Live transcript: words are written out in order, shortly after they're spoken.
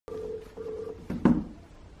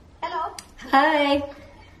Hi.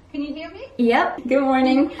 Can you hear me? Yep. Good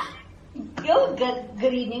morning.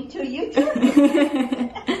 Good evening to you too.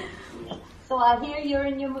 So I hear you're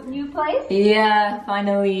in your new place? Yeah,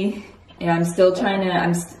 finally. Yeah, I'm still trying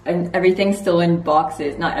to, everything's still in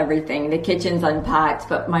boxes. Not everything. The kitchen's unpacked,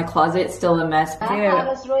 but my closet's still a mess. How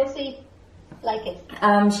does Rosie like it?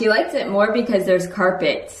 She likes it more because there's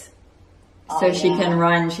carpets. So she can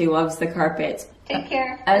run. She loves the carpets. Take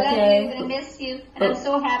care. Okay. I love you. I miss you. And I'm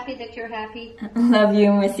so happy that you're happy. Love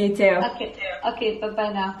you. Miss you too. Okay. Okay.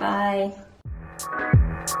 Bye-bye now. Bye.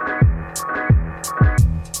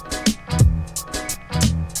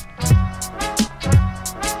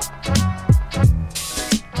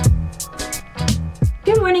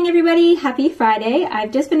 Good morning everybody, happy Friday.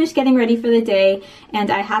 I've just finished getting ready for the day and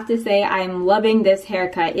I have to say I'm loving this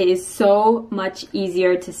haircut. It is so much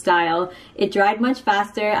easier to style. It dried much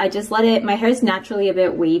faster. I just let it, my hair is naturally a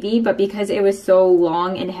bit wavy, but because it was so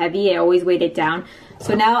long and heavy, it always weighed it down.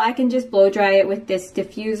 So now I can just blow dry it with this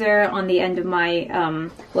diffuser on the end of my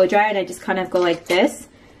blow dryer, and I just kind of go like this.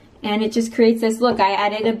 And it just creates this look. I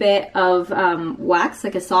added a bit of wax,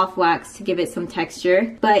 like a soft wax, to give it some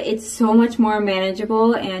texture. But it's so much more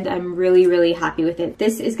manageable and I'm really, really happy with it.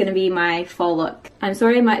 This is gonna be my fall look. I'm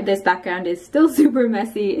sorry this background is still super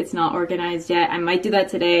messy. It's not organized yet. I might do that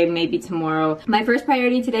today, maybe tomorrow. My first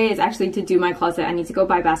priority today is actually to do my closet. I need to go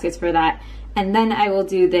buy baskets for that. And then I will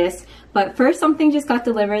do this. But first, something just got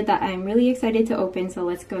delivered that I'm really excited to open, so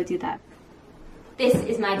let's go do that. This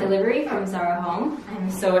is my delivery from Zara Home.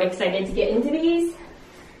 I'm so excited to get into these.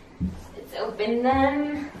 Let's open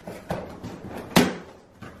them.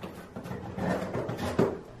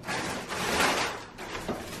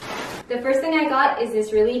 The first thing I got is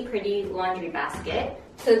this really pretty laundry basket.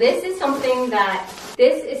 So this is something that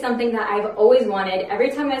I've always wanted.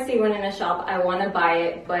 Every time I see one in a shop, I want to buy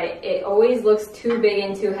it, but it always looks too big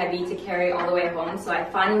and too heavy to carry all the way home. So I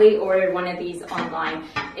finally ordered one of these online.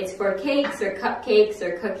 It's for cakes or cupcakes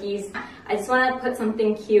or cookies. I just want to put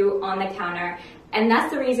something cute on the counter. And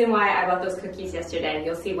that's the reason why I bought those cookies yesterday.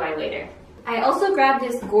 You'll see why later. I also grabbed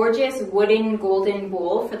this gorgeous wooden golden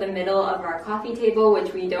bowl for the middle of our coffee table,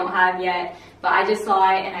 which we don't have yet, but I just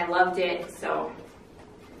saw it and I loved it, so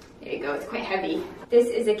there you go, it's quite heavy. This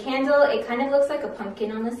is a candle. It kind of looks like a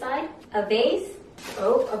pumpkin on the side. A vase.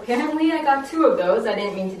 Oh, apparently I got two of those. I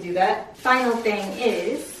didn't mean to do that. Final thing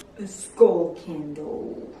is a skull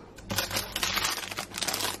candle.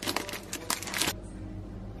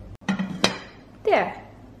 There.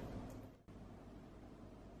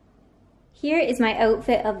 Here is my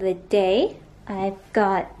outfit of the day. I've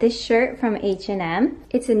got this shirt from H&M.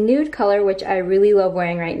 It's a nude color, which I really love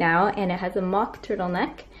wearing right now, and it has a mock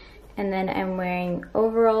turtleneck. And then I'm wearing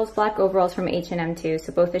overalls, black overalls from H&M too.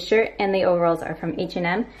 So both the shirt and the overalls are from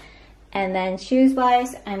H&M. And then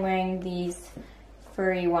shoes-wise, I'm wearing these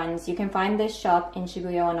furry ones. You can find this shop in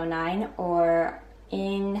Shibuya 109 or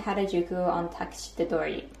in Harajuku on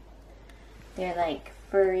Takashitadori. They're like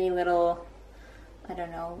furry little, I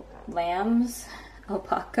don't know, lambs,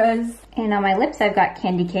 alpacas. And on my lips, I've got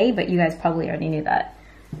Candy K, but you guys probably already knew that.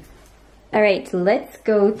 All right, so let's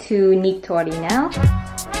go to Nitori now.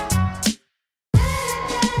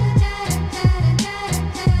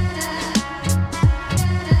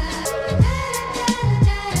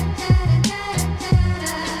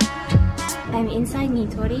 I'm inside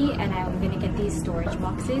Nitori and I'm gonna get these storage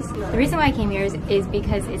boxes. The reason why I came here is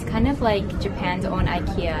because it's kind of like Japan's own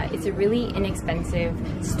IKEA. It's a really inexpensive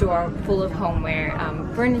store full of homeware,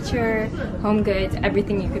 furniture, home goods,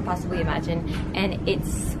 everything you could possibly imagine. And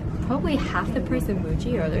it's probably half the price of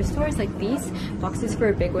Muji or other stores. Like these boxes for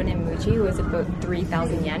a big one in Muji was about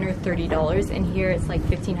 3,000 yen or $30, and here it's like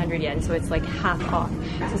 1,500 yen, so it's like half off.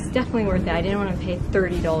 So it's definitely worth it. I didn't want to pay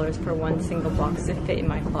 $30 for one single box to fit in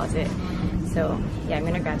my closet. So yeah, I'm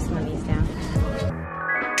gonna grab some of these down.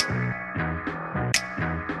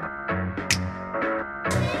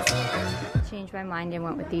 Changed my mind and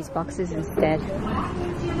went with these boxes instead.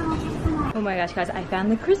 Oh my gosh guys, I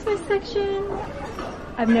found the Christmas section!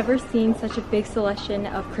 I've never seen such a big selection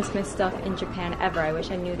of Christmas stuff in Japan ever. I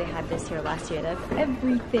wish I knew they had this here last year. They have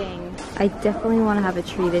everything. I definitely want to have a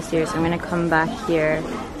tree this year, so I'm gonna come back here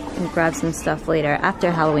and grab some stuff later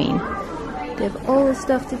after Halloween. They have all the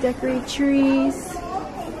stuff to decorate trees.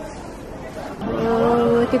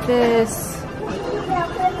 Oh, look at this.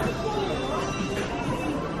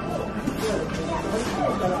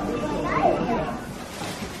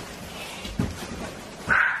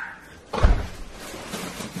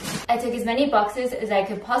 I took as many boxes as I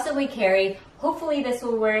could possibly carry. Hopefully this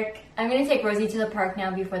will work. I'm gonna take Rosie to the park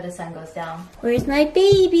now before the sun goes down. Where's my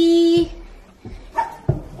baby?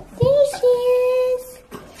 There she is.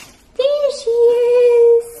 There she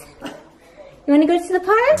wanna go to the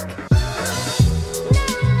park?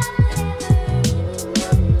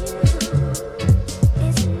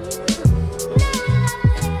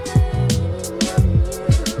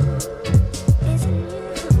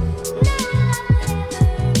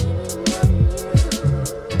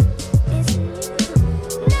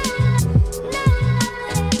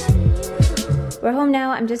 We're home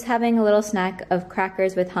now. I'm just having a little snack of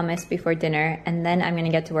crackers with hummus before dinner, and then I'm gonna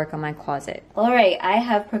get to work on my closet. Alright, I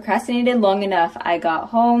have procrastinated long enough. I got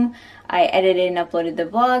home, I edited and uploaded the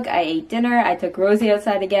vlog, I ate dinner, I took Rosie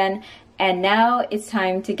outside again, and now it's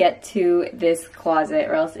time to get to this closet,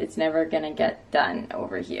 or else it's never gonna get done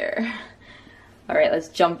over here. Alright, let's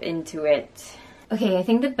jump into it. Okay, I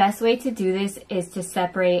think the best way to do this is to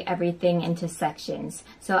separate everything into sections.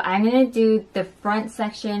 So I'm gonna do the front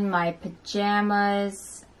section, my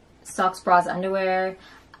pajamas, socks, bras, underwear,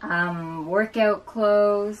 workout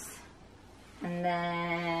clothes, and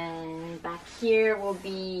then back here will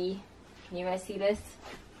be, can you guys see this?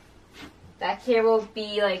 Back here will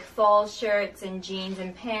be like fall shirts and jeans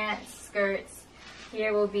and pants, skirts.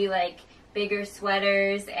 Here will be like bigger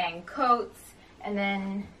sweaters and coats, and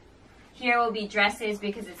then here will be dresses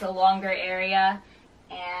because it's a longer area,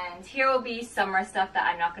 and here will be summer stuff that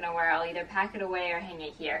I'm not going to wear. I'll either pack it away or hang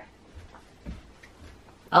it here.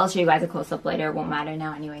 I'll show you guys a close-up later. It won't matter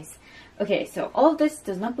now anyways. Okay, so all of this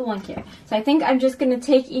does not belong here. So I think I'm just going to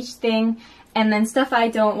take each thing, and then stuff I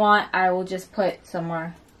don't want, I will just put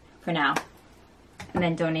somewhere for now, and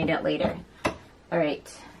then donate it later.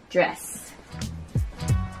 Alright, dress.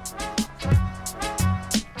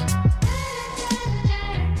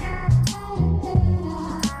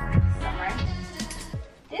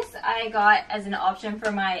 I got as an option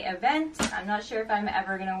for my event. I'm not sure if I'm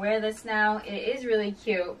ever gonna wear this now. It is really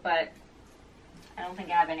cute, but I don't think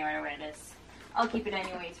I have anywhere to wear this. I'll keep it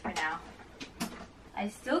anyways for now. I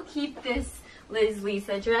still keep this Liz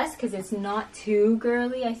Lisa dress because it's not too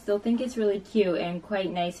girly. I still think it's really cute and quite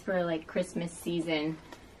nice for like Christmas season.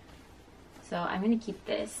 So I'm gonna keep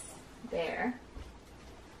this there.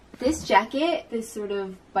 This jacket, this sort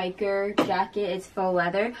of biker jacket, is faux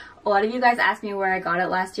leather. A lot of you guys asked me where I got it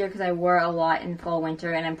last year because I wore it a lot in fall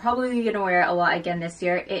winter, and I'm probably going to wear it a lot again this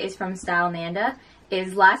year. It is from Style Nanda. It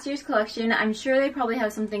is last year's collection. I'm sure they probably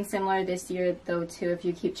have something similar this year though too if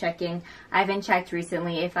you keep checking. I haven't checked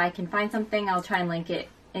recently. If I can find something, I'll try and link it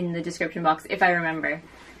in the description box if I remember.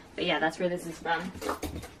 But yeah, that's where this is from.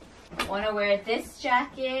 I want to wear this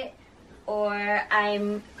jacket, or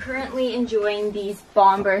I'm currently enjoying these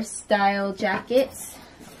bomber style jackets.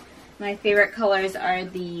 My favorite colors are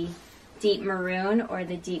the deep maroon or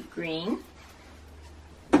the deep green.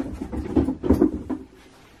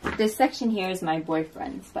 This section here is my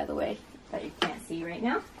boyfriend's, by the way, that you can't see right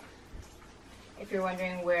now, if you're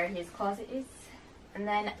wondering where his closet is. And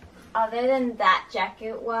then other than that,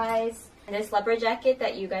 jacket wise, this leopard jacket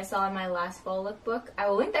that you guys saw in my last fall lookbook, I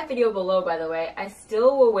will link that video below, by the way. I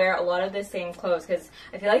still will wear a lot of the same clothes because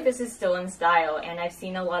I feel like this is still in style, and I've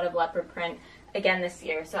seen a lot of leopard print again this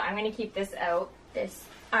year. So I'm going to keep this out, this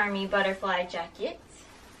army butterfly jacket.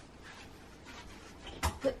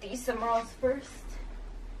 Put these somewhere else first.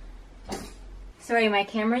 Sorry, my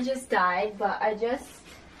camera just died, but I just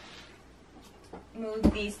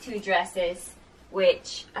moved these two dresses,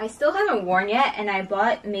 which I still haven't worn yet, and I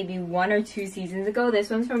bought maybe 1 or 2 seasons ago. This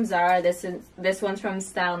one's from Zara, this one's from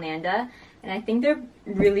Style Nanda, and I think they're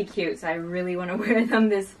really cute, so I really want to wear them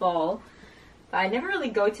this fall. But I never really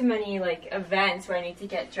go to many like events where I need to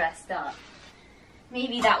get dressed up.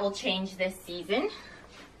 Maybe that will change this season.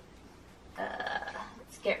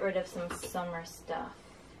 Let's get rid of some summer stuff.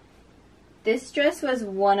 This dress was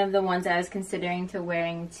one of the ones I was considering to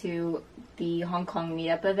wearing to the Hong Kong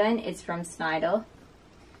meetup event. It's from Snidel,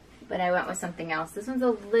 but I went with something else. This one's a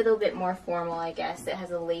little bit more formal, I guess. It has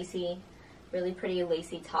a lacy, really pretty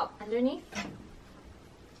lacy top underneath.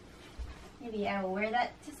 Maybe I will wear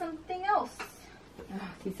that to something else. Oh,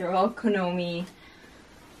 these are all Konomi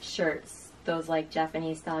shirts, those like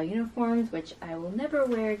Japanese style uniforms, which I will never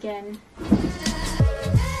wear again.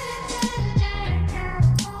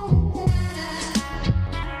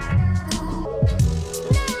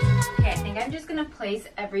 I'm just going to place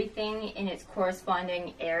everything in its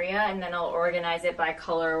corresponding area, and then I'll organize it by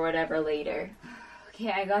color or whatever later.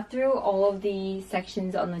 Okay, I got through all of the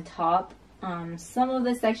sections on the top, some of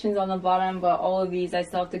the sections on the bottom, but all of these I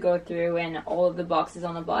still have to go through, and all of the boxes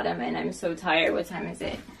on the bottom, and I'm so tired. What time is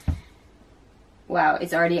it? Wow,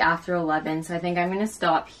 it's already after 11, so I think I'm going to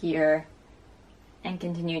stop here and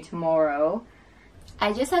continue tomorrow.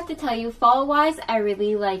 I just have to tell you, fall-wise, I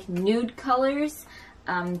really like nude colors.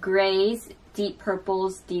 Grays, deep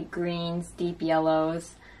purples, deep greens, deep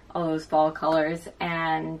yellows, all those fall colors.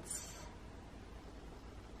 And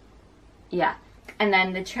yeah. And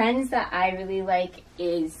then the trends that I really like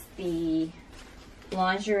is the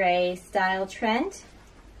lingerie style trend.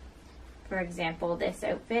 For example, this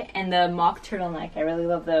outfit and the mock turtleneck. I really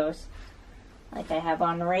love those. Like I have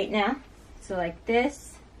on right now. So like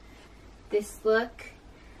this look,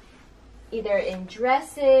 either in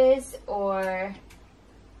dresses or,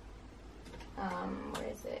 where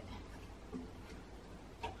is it?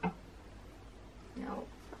 No.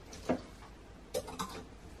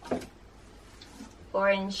 Or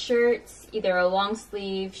in shirts, either a long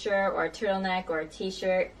sleeve shirt or a turtleneck or a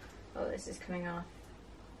t-shirt. Oh, this is coming off.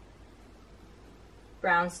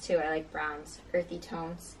 Browns too, I like browns, earthy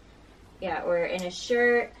tones. Yeah, or in a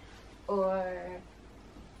shirt, or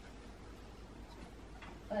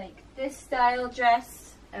like this style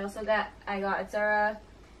dress. I got at Zara.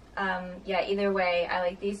 Yeah, either way, I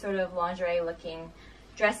like these sort of lingerie looking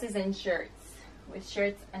dresses and shirts with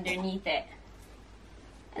shirts underneath it.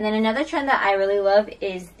 And then another trend that I really love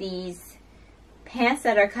is these pants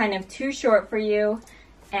that are kind of too short for you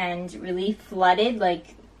and really flooded,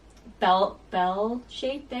 like bell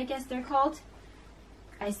shaped, I guess they're called.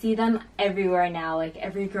 I see them everywhere now, like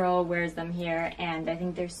every girl wears them here, and I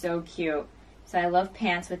think they're so cute. So I love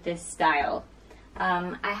pants with this style.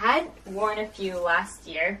 I had worn a few last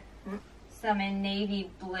year, some in navy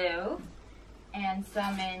blue and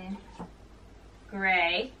some in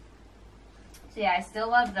gray. So yeah, I still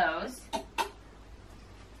love those.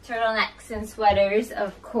 Turtlenecks and sweaters,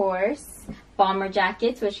 of course. Bomber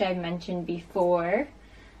jackets, which I've mentioned before.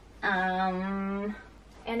 And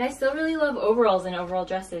I still really love overalls and overall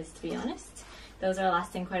dresses, to be honest. Those are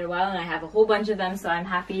lasting quite a while, and I have a whole bunch of them, so I'm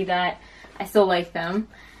happy that I still like them.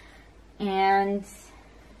 And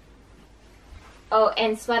oh,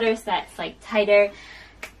 and sweaters that's like tighter.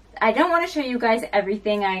 I don't want to show you guys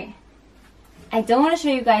everything I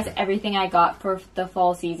got for the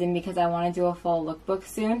fall season because I want to do a fall lookbook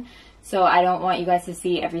soon. So I don't want you guys to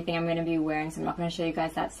see everything I'm going to be wearing, so I'm not going to show you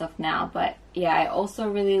guys that stuff now. But yeah, I also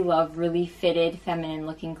really love really fitted, feminine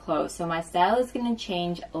looking clothes. So my style is going to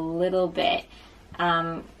change a little bit,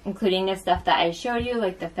 including the stuff that I showed you,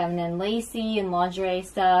 like the feminine lacy and lingerie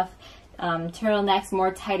stuff, turtlenecks,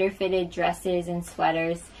 more tighter fitted dresses and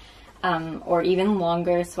sweaters, or even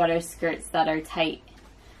longer sweater skirts that are tight.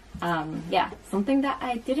 Yeah, something that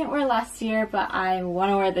I didn't wear last year, but I want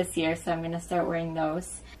to wear this year, so I'm going to start wearing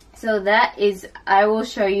those. So that is, I will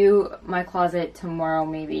show you my closet tomorrow,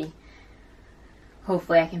 maybe.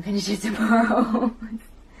 Hopefully I can finish it tomorrow.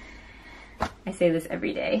 I say this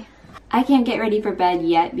every day. I can't get ready for bed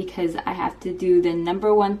yet because I have to do the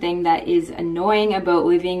number one thing that is annoying about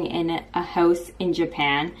living in a house in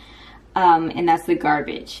Japan, and that's the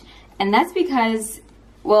garbage. And that's because,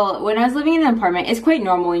 well, when I was living in an apartment, it's quite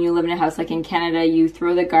normal when you live in a house. Like in Canada, you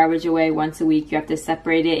throw the garbage away once a week. You have to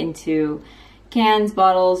separate it into cans,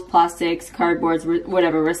 bottles, plastics, cardboards,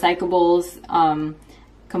 whatever, recyclables,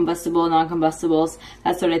 combustible, non-combustibles,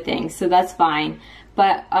 that sort of thing. So that's fine.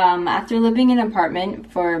 But after living in an apartment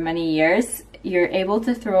for many years, you're able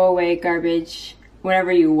to throw away garbage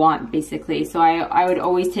whenever you want, basically. So I would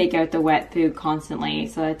always take out the wet food constantly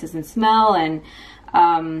so that it doesn't smell, and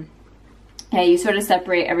yeah, you sort of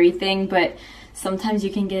separate everything, but sometimes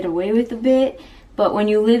you can get away with a bit. But when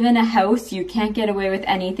you live in a house, you can't get away with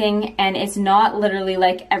anything, and it's not literally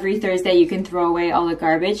like every Thursday you can throw away all the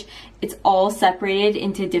garbage. It's all separated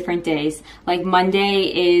into different days. Like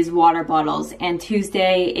Monday is water bottles, and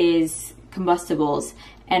Tuesday is combustibles,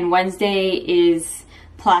 and Wednesday is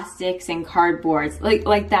plastics and cardboards,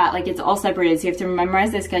 like that. Like it's all separated, so you have to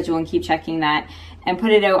memorize the schedule and keep checking that and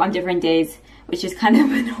put it out on different days, which is kind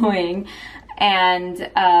of annoying. And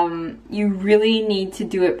you really need to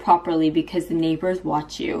do it properly because the neighbors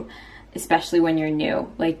watch you, especially when you're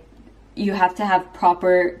new. Like, you have to have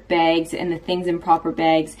proper bags and the things in proper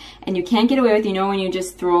bags, and you can't get away with, you know, when you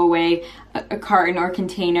just throw away a carton or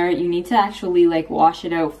container, you need to actually like wash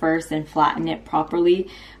it out first and flatten it properly,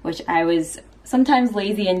 which I was sometimes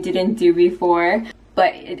lazy and didn't do before.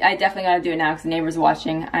 But I definitely gotta do it now because the neighbor's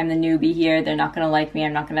watching. I'm the newbie here. They're not gonna like me.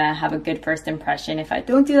 I'm not gonna have a good first impression if I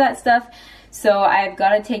don't do that stuff. So I've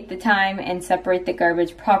gotta take the time and separate the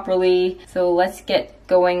garbage properly. So let's get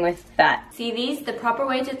going with that. See these? The proper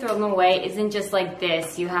way to throw them away isn't just like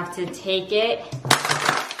this. You have to take it,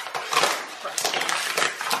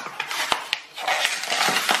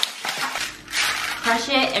 crush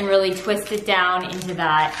it, and really twist it down into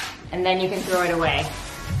that, and then you can throw it away.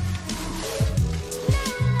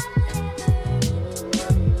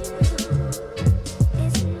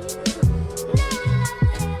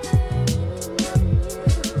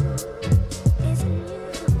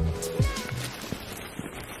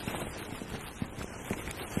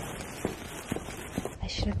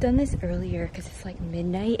 done this earlier because it's like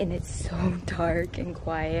midnight and it's so dark and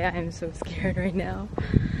quiet. I'm so scared right now.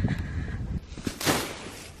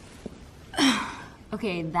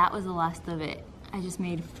 Okay, that was the last of it. I just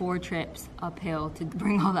made 4 trips uphill to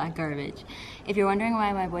bring all that garbage. If you're wondering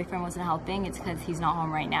why my boyfriend wasn't helping, it's because he's not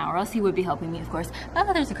home right now, or else he would be helping me, of course.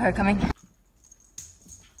 Oh, there's a car coming.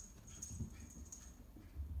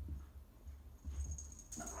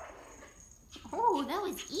 Oh, that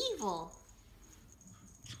was evil.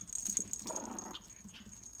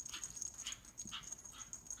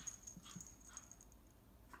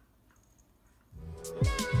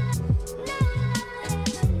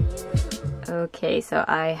 Okay, so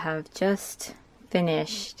I have just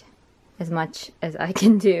finished as much as I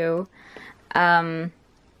can do.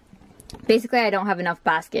 Basically, I don't have enough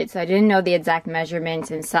baskets, so I didn't know the exact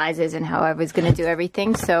measurements and sizes and how I was going to do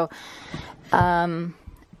everything. So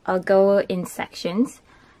I'll go in sections.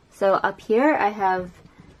 So up here I have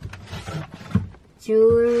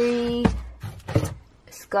jewelry,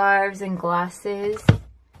 scarves and glasses,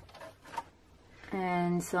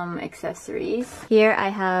 and some accessories. Here I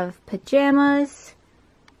have pajamas,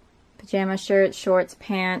 pajama shirts, shorts,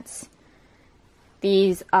 pants.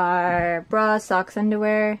 These are bras, socks,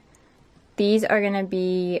 underwear. These are gonna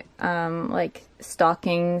be like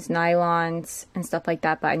stockings, nylons, and stuff like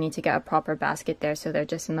that, but I need to get a proper basket there, so they're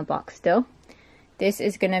just in the box still. This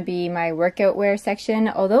is gonna be my workout wear section.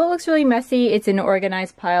 Although it looks really messy, it's in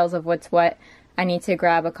organized piles of what's what. I need to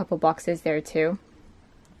grab a couple boxes there too.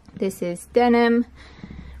 This is denim.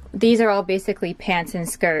 These are all basically pants and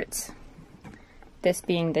skirts. This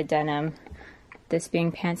being the denim, this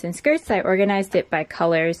being pants and skirts. I organized it by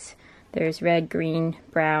colors. There's red, green,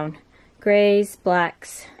 brown, grays,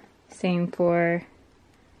 blacks. Same for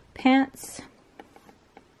pants.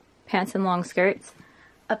 Pants and long skirts.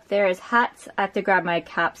 Up there is hats. I have to grab my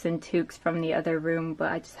caps and toques from the other room,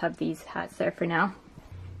 but I just have these hats there for now.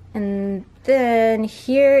 And then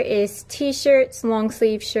here is t-shirts, long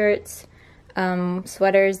sleeve shirts,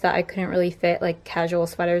 sweaters that I couldn't really fit, like casual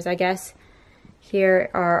sweaters, I guess. Here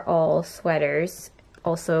are all sweaters,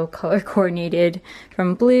 also color coordinated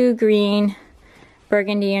from blue, green,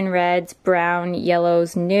 burgundy and reds, brown,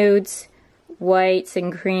 yellows, nudes, whites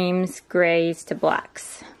and creams, grays to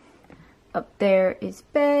blacks. Up there is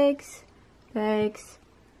bags,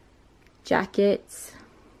 jackets,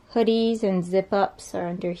 hoodies and zip-ups are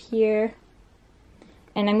under here.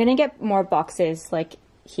 And I'm gonna get more boxes like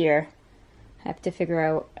here. I have to figure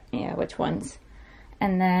out, yeah, which ones.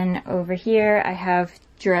 And then over here I have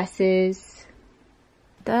dresses.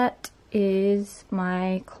 That is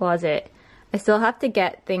my closet. I still have to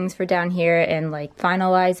get things for down here and like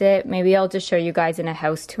finalize it. Maybe I'll just show you guys in a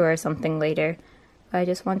house tour or something later. But I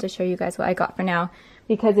just wanted to show you guys what I got for now,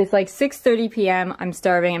 because it's like 6:30 p.m. I'm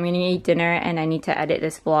starving. I'm gonna eat dinner and I need to edit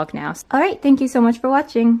this vlog now. Alright, thank you so much for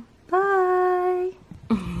watching. Bye!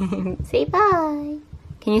 Say bye!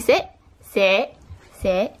 Can you sit? Sit.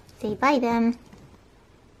 Sit. Say bye then.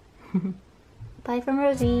 Bye from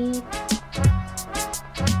Rosie.